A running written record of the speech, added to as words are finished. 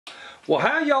Well,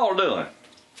 how y'all doing?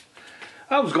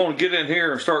 I was going to get in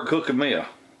here and start cooking me a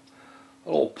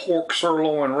little pork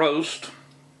sirloin roast.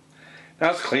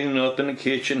 I was cleaning up in the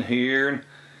kitchen here and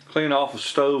cleaning off the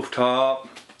stove top.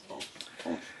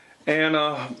 And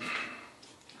I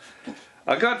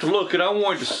got to look and I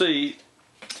wanted to see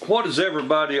what is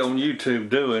everybody on YouTube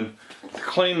doing to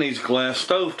clean these glass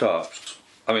stove tops.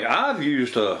 I mean, I've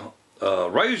used a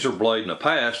razor blade in the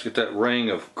past to get that ring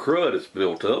of crud that's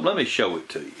built up. Let me show it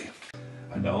to you.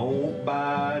 I don't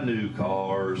buy new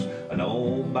cars, I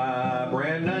don't buy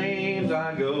brand names,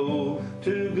 I go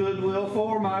to Goodwill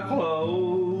for my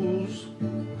clothes.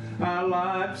 I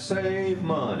like to save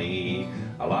money,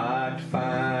 I like to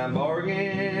find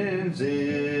bargains,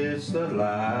 it's the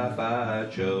life I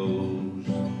chose.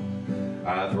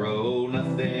 I throw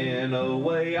nothing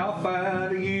away, I'll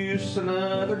find a use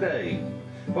another day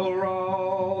for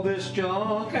all this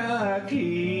junk I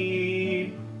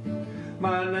keep.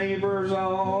 My neighbors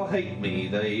all hate me,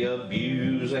 they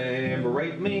abuse and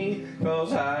berate me,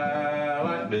 'cause I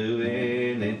like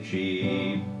doing it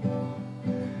cheap.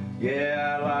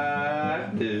 Yeah, I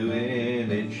like doing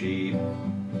it cheap.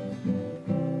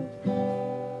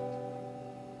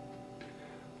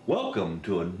 Welcome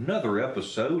to another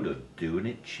episode of Doing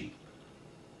It Cheap.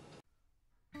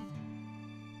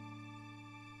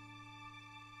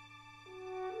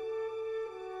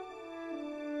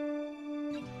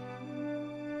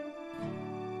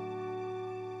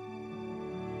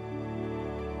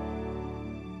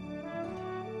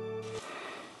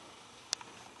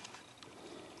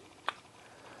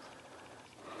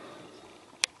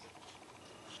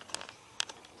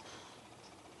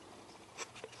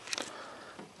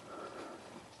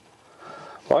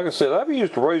 Like I said, I've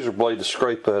used a razor blade to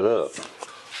scrape that up.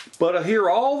 But I hear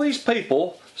all these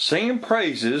people singing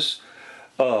praises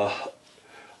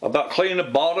about cleaning the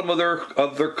bottom of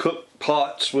their cooked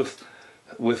pots with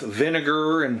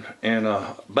vinegar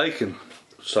and baking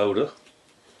soda.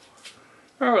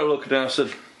 I looked down and I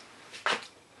said,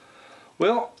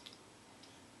 well,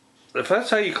 if that's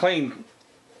how you clean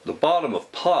the bottom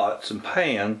of pots and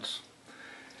pans,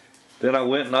 then I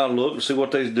went and I looked to see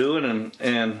what they was doing,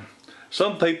 and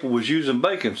some people was using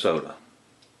baking soda,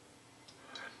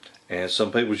 and some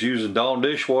people was using Dawn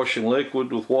dishwashing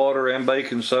liquid with water and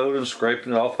baking soda and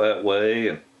scraping it off that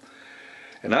way.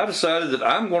 And I decided that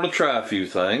I'm going to try a few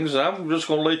things. And I'm just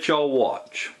going to let y'all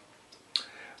watch.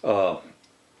 I'm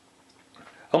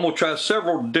going to try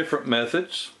several different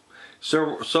methods,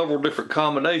 several different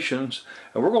combinations,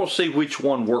 and we're going to see which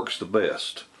one works the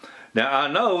best. Now I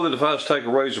know that if I was to take a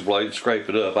razor blade and scrape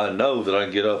it up, I know that I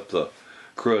can get up the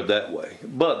crud that way,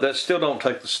 but that still don't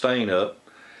take the stain up.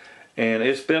 And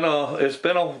it's been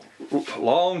a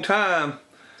long time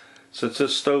since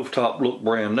this stovetop looked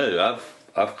brand new.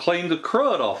 I've cleaned the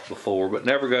crud off before, but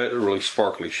never got it really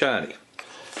sparkly shiny.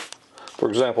 For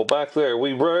example, back there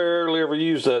we rarely ever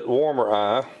use that warmer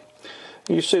eye.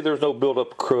 You see there's no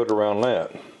buildup of crud around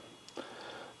that,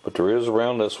 but there is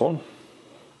around this one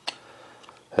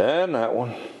and that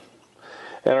one,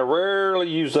 and I rarely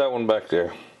use that one back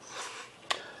there.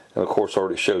 And of course I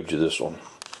already showed you this one.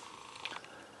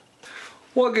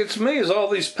 What gets me is all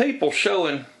these people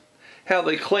showing how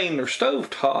they clean their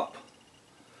stovetop.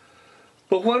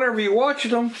 But whenever you're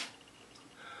watching them,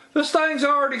 this thing's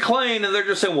already clean and they're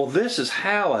just saying, well, this is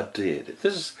how I did it.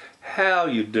 This is how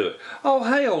you do it. Oh,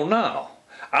 hell no.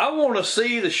 I want to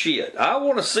see the shit. I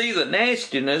want to see the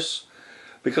nastiness,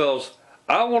 because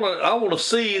I want to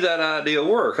see that idea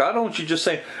work. I don't want you just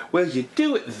saying, well, you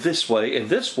do it this way and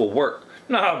this will work.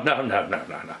 No.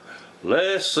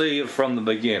 Let's see it from the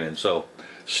beginning. So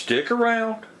stick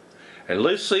around and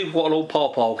let's see what old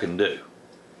PawPaw can do.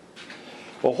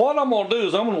 Well, what I'm going to do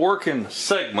is I'm going to work in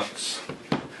segments.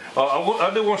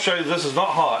 I do want to show you this is not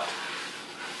hot.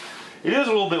 It is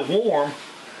a little bit warm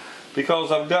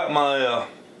because I've got my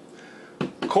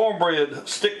cornbread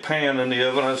stick pan in the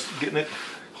oven. I was getting it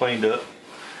cleaned up.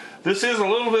 This is a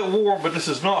little bit warm, but this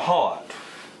is not hot.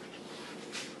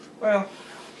 Well,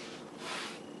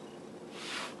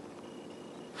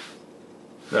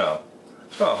 no,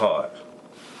 it's not hot.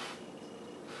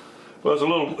 Well, it's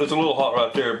a little hot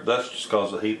right there, but that's just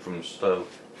because of the heat from the stove.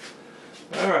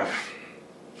 All right.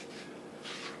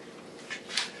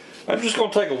 I'm just going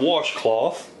to take a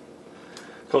washcloth,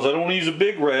 because I don't want to use a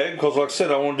big rag, because like I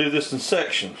said, I want to do this in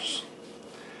sections.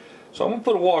 So I'm going to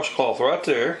put a washcloth right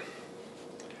there.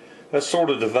 That's sort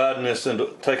of dividing this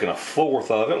into taking a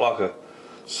fourth of it, like a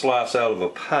slice out of a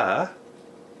pie.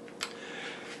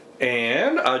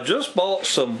 And I just bought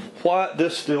some white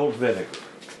distilled vinegar.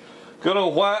 Good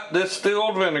old white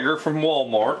distilled vinegar from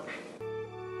Walmart.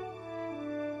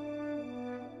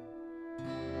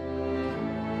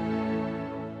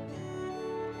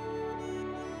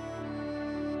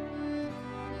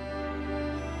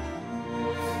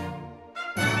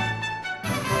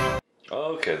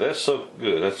 Okay, that's so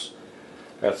good.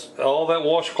 That's all that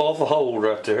washcloth will hold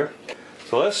right there.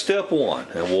 So that's step one,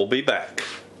 and we'll be back.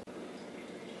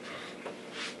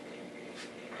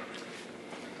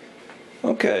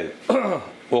 Okay, well,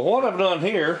 what I've done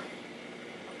here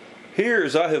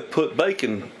is I have put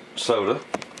baking soda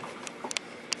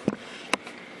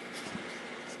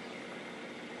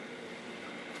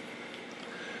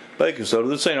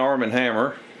This ain't Arm &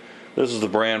 Hammer. This is the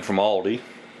brand from Aldi.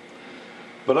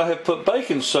 But I have put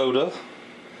baking soda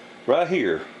right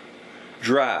here,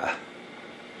 dry.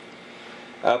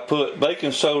 I put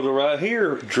baking soda right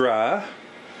here, dry,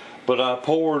 but I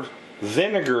poured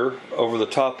vinegar over the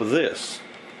top of this.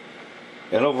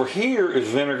 And over here is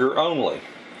vinegar only.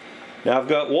 Now I've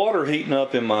got water heating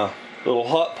up in my little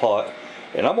hot pot,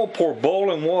 and I'm going to pour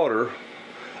boiling water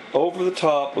over the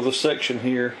top of the section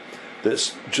here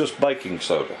that's just baking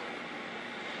soda.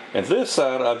 And this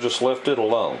side I've just left it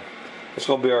alone. It's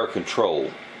going to be our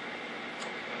control.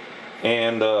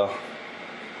 And we're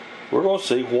going to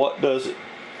see what does it.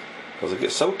 Because I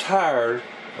get so tired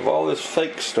of all this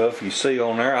fake stuff you see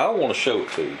on there. I want to show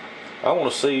it to you. I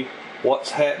want to see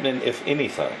what's happening, if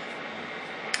anything.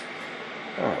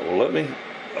 Alright, well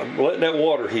I'm letting that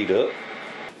water heat up.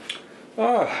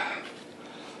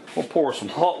 We'll pour some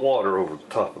hot water over the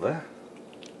top of that.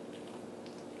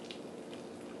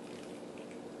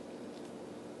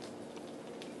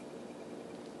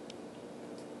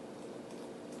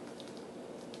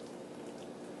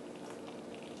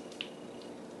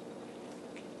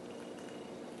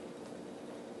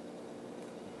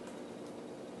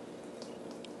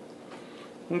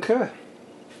 Okay,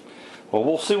 well,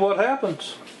 we'll see what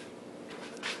happens.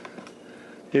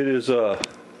 It is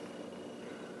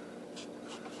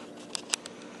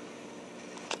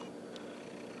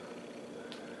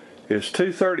it's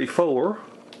 2:34,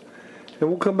 and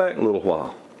we'll come back in a little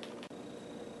while.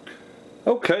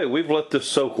 Okay, we've let this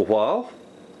soak a while,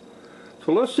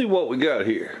 so let's see what we got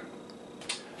here.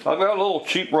 I've got a little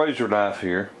cheap razor knife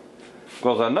here,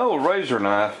 because I know a razor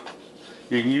knife,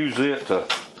 you can use it to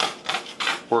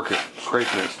work it,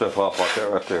 scraping that stuff off like that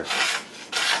right there.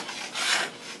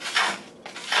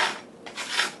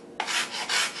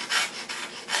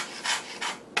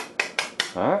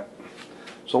 Alright,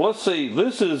 so let's see,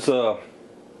 this is,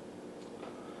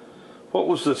 what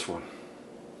was this one?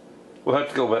 We'll have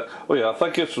to go back. Oh yeah, I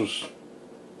think this was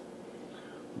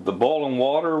the boiling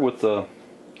water with the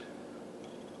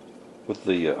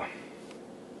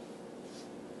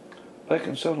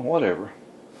baking soda, whatever.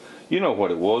 You know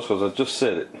what it was, because I just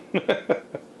said it.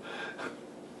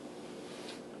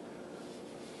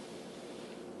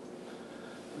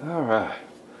 Alright,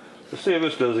 let's see if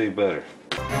this does any better.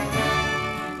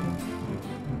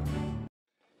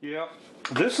 Yeah,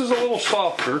 this is a little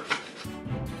softer.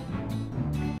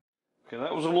 Okay,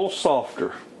 that was a little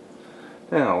softer.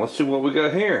 Now, let's see what we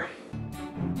got here.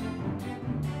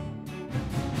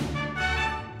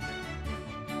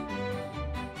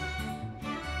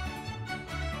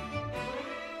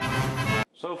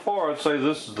 So far, I'd say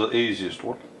this is the easiest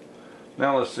one.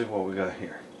 Now let's see what we got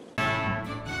here.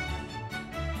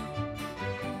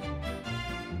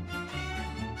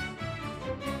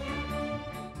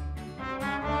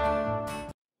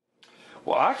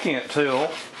 Well, I can't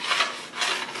tell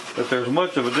that there's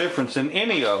much of a difference in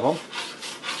any of them.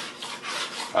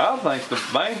 I think the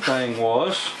main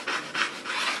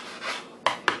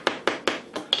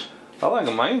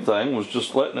thing was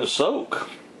just letting it soak.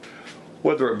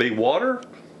 Whether it be water,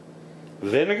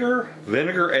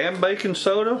 vinegar and baking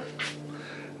soda,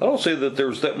 I don't see that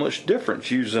there's that much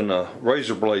difference using a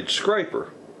razor blade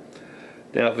scraper.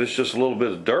 Now if it's just a little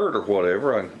bit of dirt or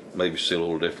whatever, I can maybe see a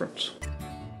little difference.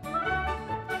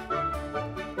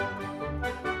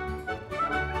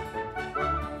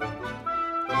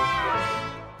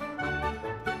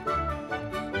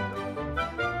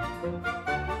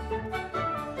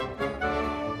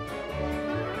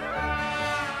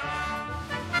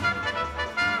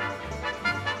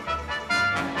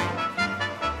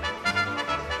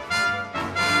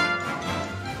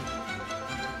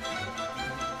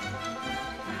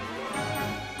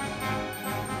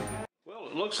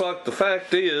 Looks like the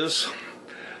fact is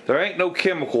there ain't no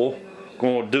chemical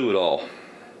going to do it all.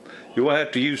 You'll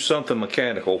have to use something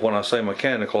mechanical. When I say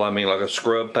mechanical, I mean like a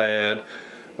scrub pad,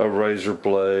 a razor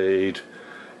blade,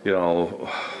 you know,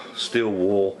 steel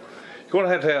wool. You're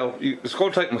going to have, it's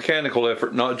going to take mechanical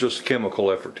effort, not just chemical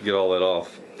effort, to get all that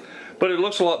off. But it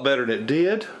looks a lot better than it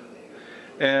did,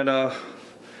 and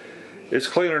it's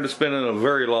cleaner than it's been in a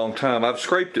very long time. I've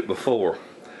scraped it before,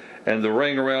 and the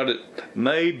ring around it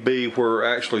may be where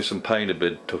actually some paint had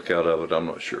been took out of it. I'm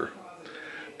not sure.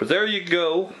 But there you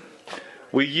go.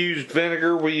 We used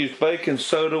vinegar, we used baking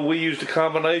soda, we used a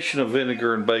combination of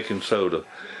vinegar and baking soda.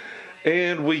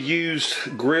 And we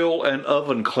used grill and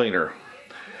oven cleaner.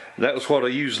 That was what I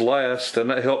used last, and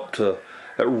that helped to,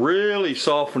 it really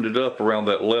softened it up around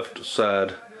that left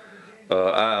side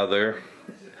eye there.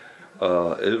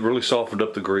 It really softened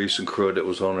up the grease and crud that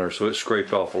was on there, so it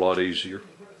scraped off a lot easier.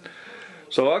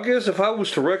 So I guess if I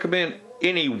was to recommend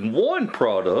any one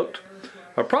product,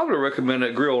 I'd probably recommend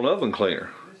that grill and oven cleaner.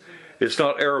 It's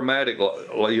not aromatic,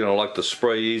 you know, like the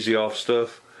spray easy off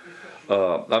stuff.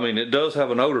 I mean, it does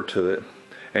have an odor to it,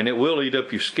 and it will eat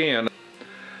up your skin,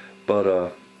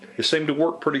 but it seemed to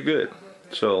work pretty good.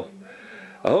 So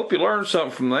I hope you learned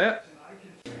something from that.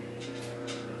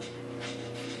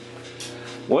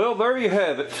 Well, there you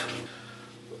have it.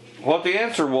 What the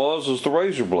answer was the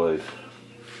razor blade.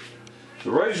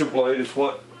 The razor blade is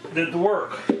what did the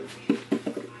work.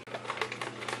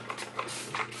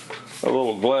 A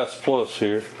little glass plus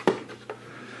here,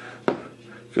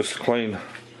 just to clean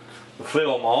the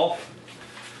film off.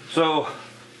 So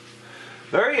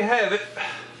there you have it.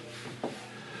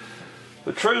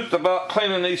 The truth about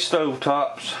cleaning these stove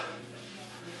tops,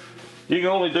 you can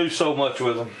only do so much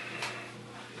with them.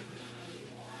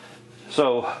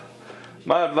 So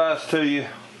my advice to you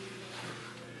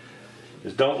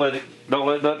is don't let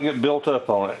nothing get built up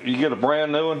on it. You get a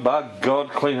brand new one, by God,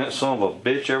 clean that son of a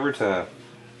bitch every time.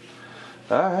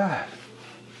 Alright.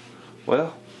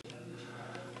 Well,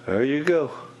 there you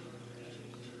go.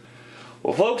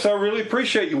 Well, folks, I really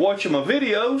appreciate you watching my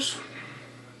videos.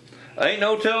 Ain't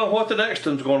no telling what the next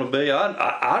one's going to be.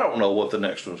 I don't know what the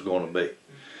next one's going to be.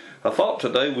 I thought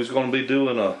today was going to be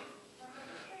doing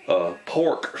a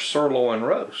pork sirloin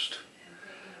roast,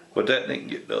 but that didn't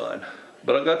get done.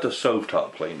 But I got the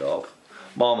stovetop cleaned off.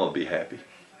 Mama be happy.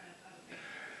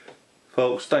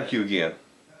 Folks, thank you again.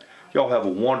 Y'all have a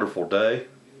wonderful day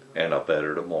and a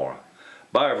better tomorrow.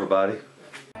 Bye, everybody.